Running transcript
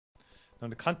Now, in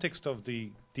the context of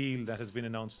the deal that has been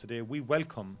announced today, we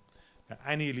welcome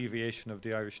any alleviation of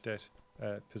the Irish debt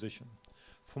position.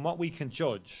 From what we can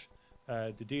judge,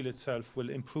 the deal itself will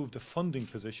improve the funding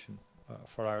position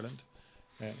for Ireland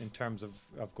in terms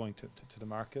of going to the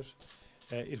market.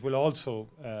 It will also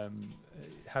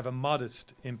have a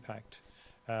modest impact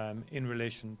in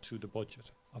relation to the budget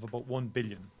of about 1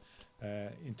 billion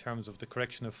in terms of the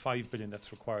correction of 5 billion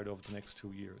that's required over the next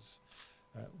 2 years.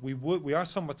 We are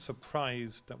somewhat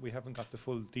surprised that we haven't got the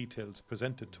full details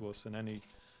presented to us in any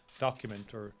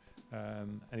document or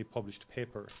any published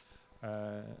paper.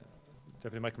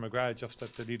 Deputy Micheal Martin, just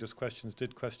at the leader's questions,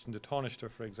 did question the Taoiseach,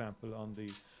 for example, on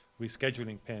the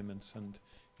rescheduling payments and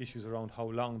issues around how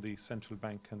long the central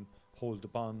bank can hold the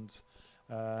bonds.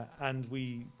 And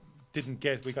we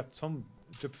got some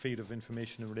drip feed of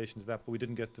information in relation to that, but we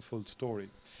didn't get the full story.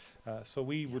 So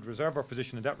we would reserve our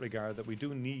position in that regard, that we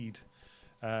do need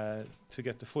to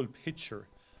get the full picture,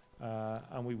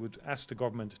 and we would ask the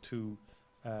government to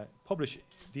publish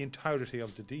the entirety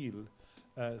of the deal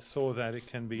so that it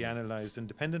can be analysed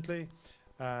independently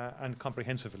and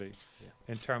comprehensively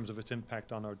in terms of its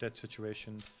impact on our debt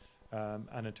situation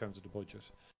and in terms of the budget.